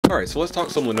Alright, so let's talk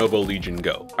some Lenovo Legion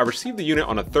Go. I received the unit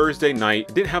on a Thursday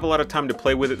night, didn't have a lot of time to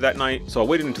play with it that night, so I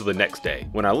waited until the next day,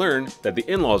 when I learned that the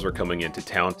in-laws were coming into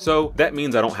town, so that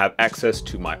means I don't have access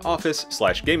to my office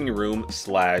 / gaming room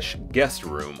 / guest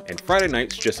room, and Friday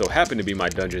nights just so happened to be my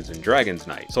Dungeons & Dragons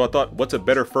night. So I thought, what's a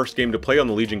better first game to play on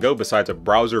the Legion Go besides a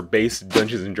browser-based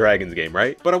Dungeons & Dragons game,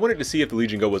 right? But I wanted to see if the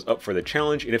Legion Go was up for the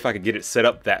challenge and if I could get it set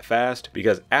up that fast,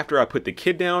 because after I put the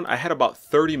kid down, I had about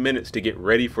 30 minutes to get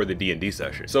ready for the D&D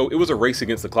session. So it was a race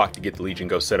against the clock to get the Legion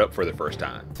Go set up for the first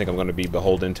time. I think I'm going to be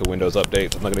beholden to Windows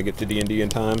updates. I'm not going to get to D&D in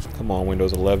time. Come on,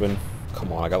 Windows 11.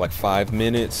 Come on, I got like 5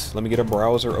 minutes. Let me get a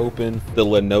browser open. The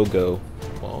Lenovo.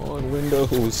 Come on,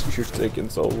 Windows. You're taking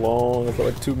so long. I feel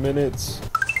like 2 minutes.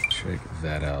 Check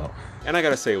that out. And I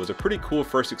gotta say, it was a pretty cool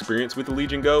first experience with the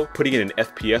Legion Go, putting it in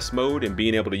FPS mode and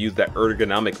being able to use that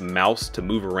ergonomic mouse to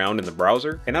move around in the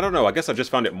browser. And I don't know, I guess I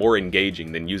just found it more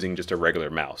engaging than using just a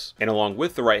regular mouse. And along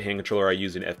with the right hand controller I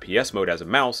used in FPS mode as a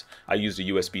mouse, I used a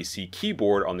USB-C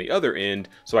keyboard on the other end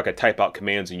so I could type out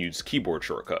commands and use keyboard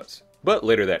shortcuts. But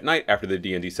later that night, after the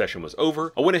D&D session was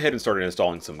over, I went ahead and started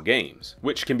installing some games,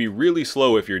 which can be really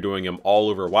slow if you're doing them all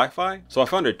over Wi-Fi, so I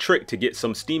found a trick to get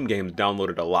some Steam games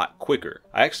downloaded a lot quicker.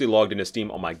 I actually logged into Steam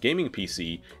on my gaming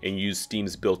PC and used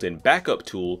Steam's built-in backup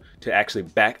tool to actually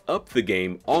back up the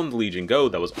game on the Legion Go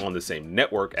that was on the same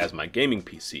network as my gaming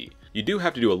PC. You do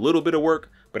have to do a little bit of work,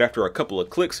 but after a couple of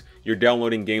clicks, you're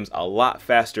downloading games a lot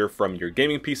faster from your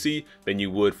gaming PC than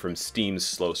you would from Steam's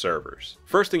slow servers.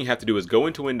 First thing you have to do is go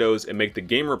into Windows and make the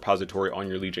game repository on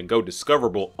your Legion Go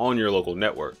discoverable on your local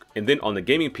network. And then on the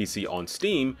gaming PC on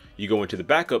Steam, you go into the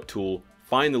backup tool,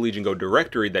 find the Legion Go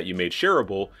directory that you made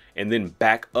shareable, and then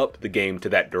back up the game to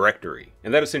that directory.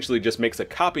 And that essentially just makes a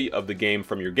copy of the game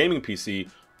from your gaming PC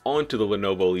onto the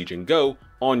Lenovo Legion Go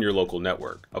on your local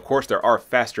network. Of course, there are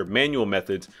faster manual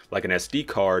methods like an SD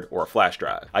card or a flash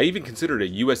drive. I even considered a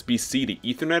USB-C to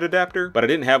Ethernet adapter, but I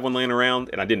didn't have one laying around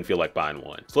and I didn't feel like buying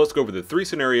one. So let's go over the 3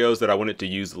 scenarios that I wanted to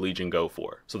use the Legion Go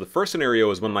for. So the first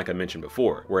scenario is one like I mentioned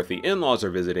before, where if the in-laws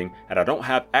are visiting and I don't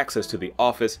have access to the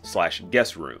office /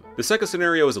 guest room. The second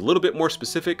scenario is a little bit more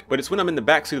specific, but it's when I'm in the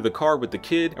backseat of the car with the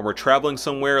kid and we're traveling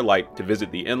somewhere, like to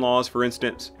visit the in-laws for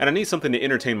instance, and I need something to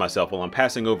entertain myself while I'm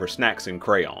passing over snacks and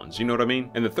crayons, you know what I mean?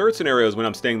 And the third scenario is when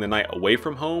I'm staying the night away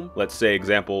from home, let's say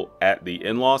example at the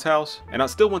in-laws house, and I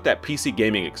still want that PC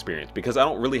gaming experience because I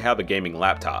don't really have a gaming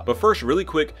laptop. But first, really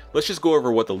quick, let's just go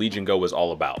over what the Legion Go is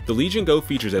all about. The Legion Go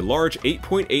features a large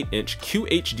 8.8-inch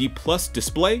QHD Plus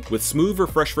display with smooth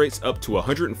refresh rates up to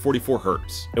 144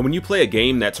 Hz. And when you play a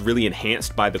game that's really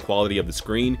enhanced by the quality of the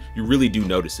screen, you really do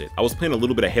notice it. I was playing a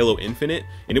little bit of Halo Infinite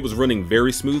and it was running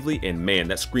very smoothly, and man,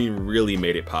 that screen really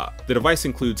made it pop. The device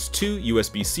includes 2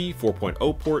 USB-C 4.0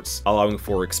 ports, allowing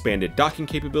for expanded docking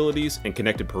capabilities and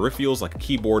connected peripherals like a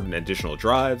keyboard and additional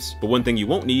drives. But one thing you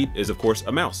won't need is of course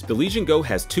a mouse. The Legion Go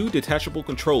has 2 detachable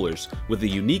controllers with a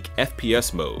unique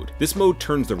FPS mode. This mode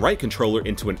turns the right controller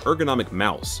into an ergonomic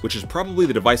mouse, which is probably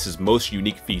the device's most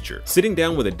unique feature. Sitting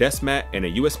down with a desk mat and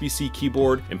a USB-C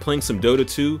keyboard and playing some Dota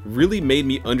 2 really made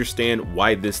me understand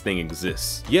why this thing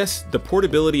exists. Yes, the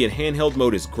portability and handheld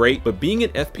mode is great, but being in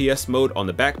FPS mode on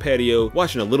the back patio,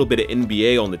 watching a little bit of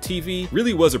NBA on the TV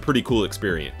really was a pretty cool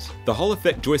experience. The Hall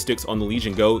effect joysticks on the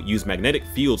Legion Go use magnetic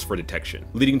fields for detection,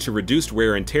 leading to reduced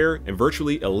wear and tear and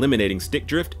virtually eliminating stick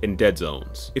drift and dead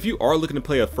zones. If you are looking to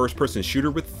play a first-person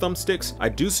shooter with thumbsticks, I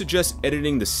do suggest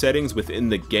editing the settings within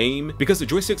the game because the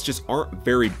joysticks just aren't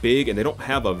very big and they don't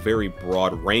have a very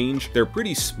broad range. They're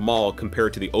pretty small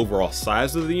compared to the overall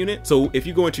size of the unit, so if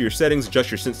you go into your settings,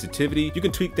 adjust your sensitivity, you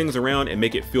can tweak things around and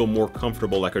make it feel more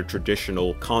comfortable like a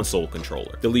traditional console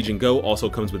controller. The Legion Go also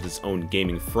comes with its own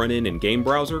gaming front-end and game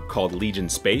browser called Legion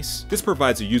Space. This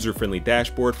provides a user-friendly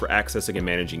dashboard for accessing and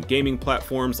managing gaming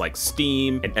platforms like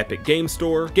Steam and Epic Game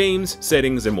Store, games,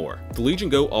 settings, and more. The Legion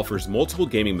Go offers multiple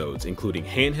gaming modes, including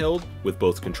handheld with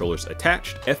both controllers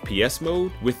attached, FPS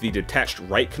mode with the detached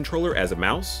right controller as a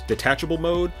mouse, detachable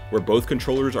mode where both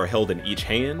controllers are held in each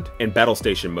hand, and battle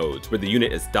station modes where the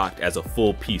unit is docked as a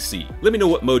full PC. Let me know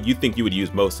what mode you think you would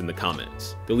use most in the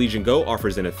comments. The Legion Go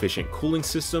offers an efficient cooling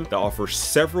system that offers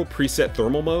several preset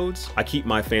thermal modes. I keep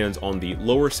my fans on the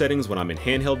lower settings when I'm in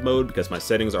handheld mode because my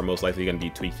settings are most likely going to be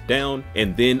tweaked down,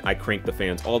 and then I crank the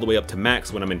fans all the way up to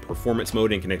max when I'm in performance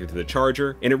mode and connected to the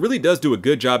charger, and it really does do a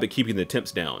good job at keeping the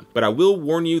temps down. But I will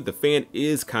warn you, the fan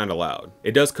is kind of loud.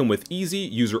 It does come with easy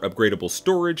user upgradable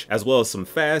storage as well as some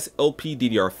fast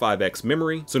LPDDR5X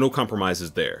memory, so no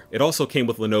compromises there. It also came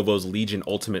with Lenovo's Legion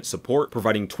Ultimate support,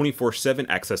 providing 24/7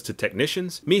 access to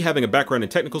technicians. Me having a background in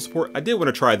technical support, I did want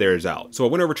to try theirs out, so I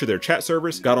went over to their their chat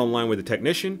service, got online with the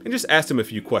technician, and just asked him a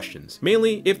few questions.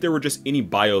 Mainly if there were just any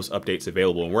BIOS updates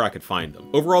available and where I could find them.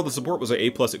 Overall, the support was an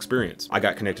A+ experience. I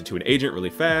got connected to an agent really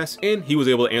fast, and he was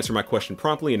able to answer my question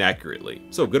promptly and accurately.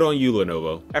 So good on you,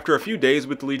 Lenovo. After a few days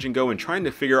with the Legion Go and trying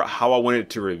to figure out how I wanted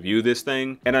to review this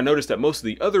thing, and I noticed that most of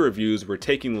the other reviews were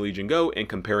taking the Legion Go and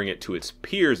comparing it to its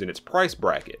peers in its price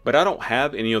bracket. But I don't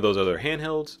have any of those other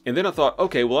handhelds. And then I thought,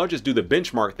 okay, well, I'll just do the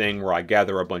benchmark thing where I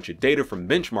gather a bunch of data from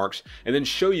benchmarks and then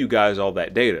show you guys all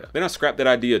that data. Then I scrapped that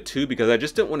idea too because I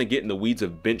just didn't want to get in the weeds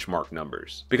of benchmark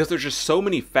numbers. Because there's just so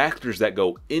many factors that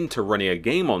go into running a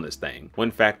game on this thing.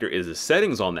 One factor is the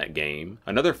settings on that game.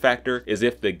 Another factor is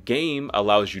if the game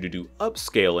allows you to do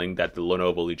upscaling that the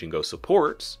Lenovo Legion Go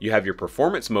supports. You have your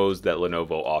performance modes that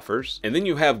Lenovo offers. And then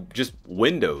you have just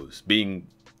Windows being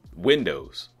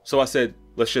Windows. So I said,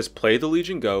 let's just play the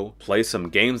Legion Go, play some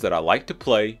games that I like to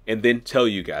play, and then tell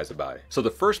you guys about it. So the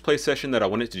first play session that I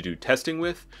wanted to do testing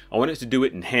with, I wanted to do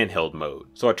it in handheld mode.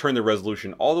 So I turned the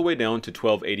resolution all the way down to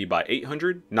 1280 by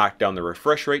 800, knocked down the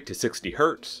refresh rate to 60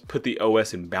 Hz, put the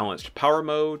OS in balanced power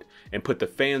mode, and put the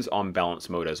fans on balance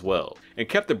mode as well, and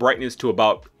kept the brightness to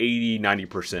about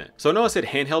 80–90%. So I know I said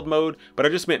handheld mode, but I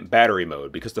just meant battery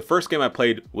mode because the first game I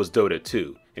played was Dota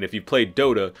 2. And if you've played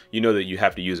Dota, you know that you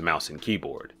have to use mouse and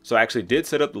keyboard. So I actually did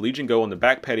set up the Legion Go on the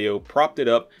back patio, propped it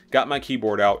up, got my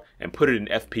keyboard out, and put it in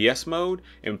FPS mode,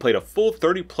 and played a full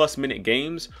 30+ minute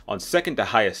games on second to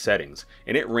highest settings,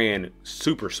 and it ran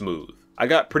super smooth. I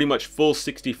got pretty much full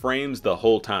 60 frames the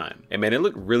whole time. And man, it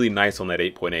looked really nice on that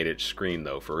 8.8 inch screen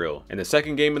though, for real. And the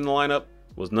second game in the lineup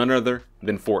was none other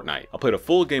than Fortnite. I played a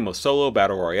full game of solo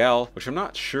battle royale, which I'm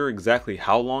not sure exactly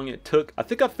how long it took. I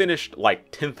think I finished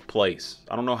like 10th place.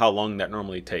 I don't know how long that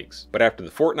normally takes. But after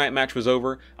the Fortnite match was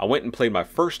over, I went and played my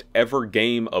first ever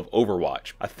game of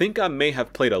Overwatch. I think I may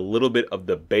have played a little bit of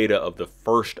the beta of the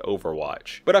first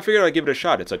Overwatch, but I figured I'd give it a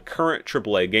shot. It's a current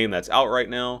AAA game that's out right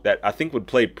now that I think would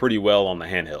play pretty well on the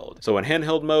handheld. So in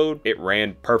handheld mode, it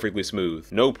ran perfectly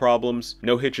smooth. No problems,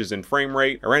 no hitches in frame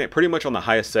rate. I ran it pretty much on the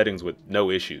highest settings with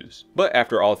no issues. But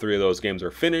after all three of those games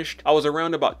are finished, I was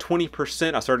around about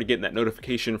 20%. I started getting that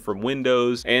notification from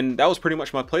Windows, and that was pretty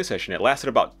much my play session. It lasted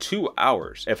about 2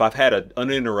 hours. If I've had an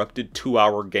uninterrupted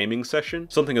 2-hour gaming session,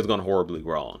 something has gone horribly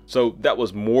wrong. So that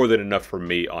was more than enough for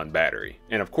me on battery.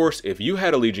 And of course, if you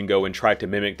had a Legion Go and tried to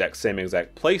mimic that same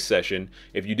exact play session,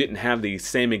 if you didn't have the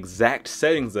same exact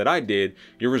settings that I did,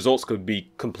 your results could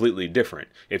be completely different.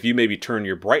 If you maybe turn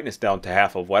your brightness down to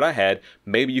half of what I had,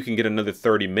 maybe you can get another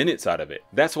 30 minutes out of it.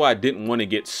 That's why I didn't want to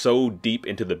get so deep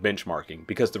into the benchmarking,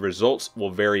 because the results will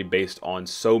vary based on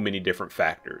so many different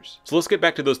factors. So let's get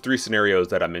back to those 3 scenarios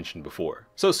that I mentioned before.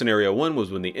 So scenario 1 was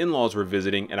when the in-laws were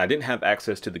visiting and I didn't have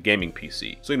access to the gaming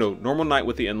PC. So, you know, normal night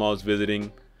with the in-laws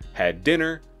visiting, had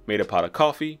dinner, made a pot of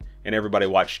coffee, and everybody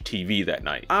watched TV that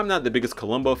night. I'm not the biggest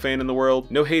Columbo fan in the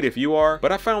world, no hate if you are,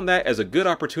 but I found that as a good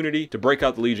opportunity to break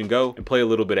out the Legion Go and play a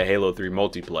little bit of Halo 3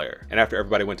 multiplayer. And after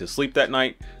everybody went to sleep that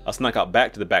night, I snuck out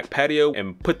back to the back patio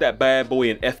and put that bad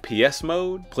boy in FPS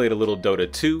mode, played a little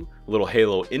Dota 2, a little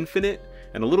Halo Infinite,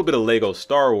 and a little bit of Lego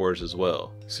Star Wars as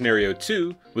well. Scenario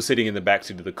 2 was sitting in the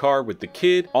backseat of the car with the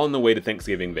kid on the way to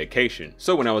Thanksgiving vacation.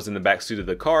 So when I was in the backseat of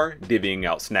the car, divvying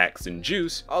out snacks and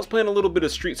juice, I was playing a little bit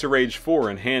of Streets of Rage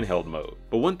 4 in handheld mode.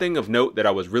 But one thing of note that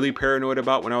I was really paranoid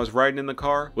about when I was riding in the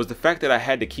car was the fact that I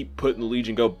had to keep putting the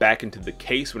Legion Go back into the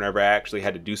case whenever I actually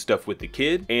had to do stuff with the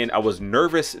kid, and I was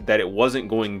nervous that it wasn't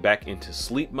going back into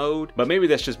sleep mode. But maybe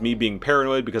that's just me being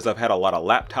paranoid because I've had a lot of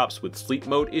laptops with sleep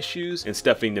mode issues and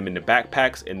stuffing them into backpacks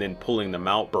and then pulling them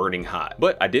out burning hot.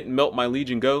 But I didn't melt my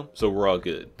Legion Go, so we're all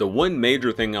good. The one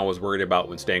major thing I was worried about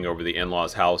when staying over the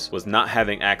in-laws house was not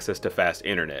having access to fast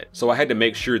internet. So I had to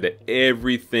make sure that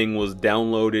everything was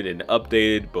downloaded and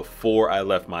updated before I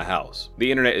left my house.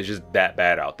 The internet is just that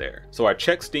bad out there. So I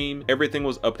checked Steam, everything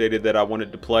was updated that I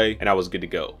wanted to play, and I was good to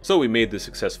go. So we made the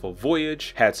successful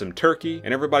voyage, had some turkey,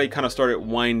 and everybody kind of started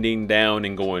winding down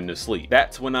and going to sleep.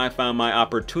 That's when I found my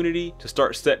opportunity to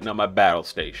start setting up my battle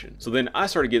station. So then I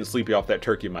started getting sleepy off that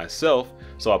turkey myself,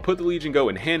 so I put the Legion Go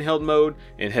in handheld mode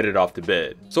and headed off to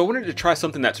bed. So I wanted to try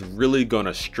something that's really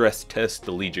gonna stress test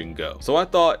the Legion Go. So I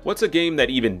thought, what's a game that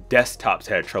even desktops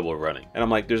had trouble running? And I'm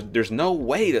like, there's no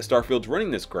way that Starfield's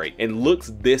running this great and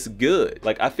looks this good.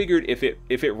 Like, I figured if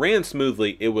it ran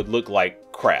smoothly, it would look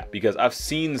like crap, because I've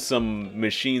seen some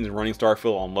machines running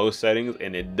Starfield on low settings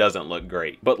and it doesn't look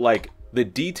great. But like, the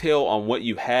detail on what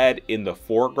you had in the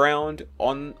foreground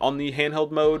on the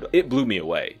handheld mode, it blew me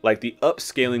away. Like, the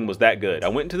upscaling was that good. I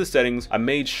went into the settings, I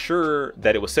made sure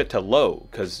that it was set to low,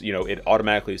 because you know it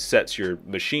automatically sets your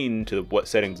machine to what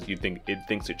settings you think it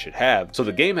thinks it should have. So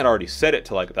the game had already set it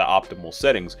to like the optimal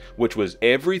settings, which was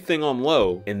everything on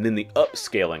low and then the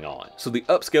upscaling on. So the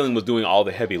upscaling was doing all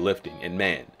the heavy lifting, and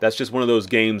man, that's just one of those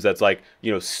games that's like,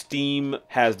 you know, Steam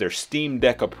has their Steam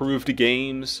Deck approved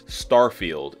games.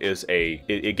 Starfield is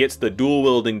it gets the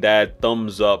dual-wielding dad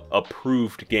thumbs up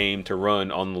approved game to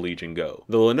run on the Legion Go.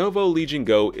 The Lenovo Legion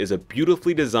Go is a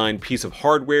beautifully designed piece of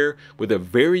hardware with a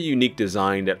very unique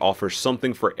design that offers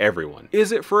something for everyone.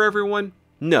 Is it for everyone?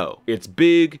 No, it's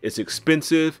big, it's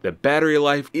expensive, the battery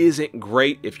life isn't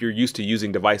great if you're used to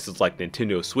using devices like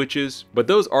Nintendo Switches, but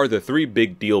those are the 3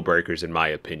 big deal breakers in my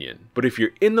opinion. But if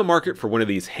you're in the market for one of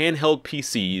these handheld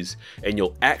PCs and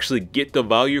you'll actually get the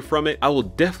value from it, I will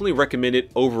definitely recommend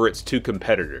it over its 2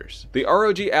 competitors. The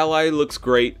ROG Ally looks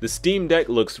great, the Steam Deck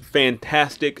looks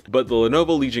fantastic, but the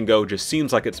Lenovo Legion Go just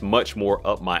seems like it's much more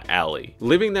up my alley.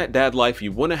 Living that dad life,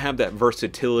 you want to have that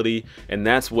versatility, and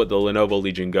that's what the Lenovo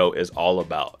Legion Go is all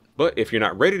about. But if you're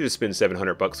not ready to spend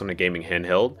 $700 on a gaming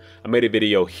handheld, I made a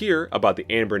video here about the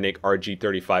Anbernic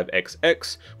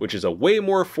RG35XX, which is a way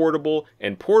more affordable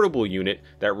and portable unit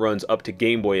that runs up to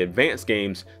Game Boy Advance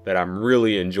games that I'm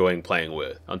really enjoying playing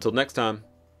with. Until next time,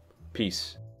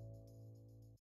 peace.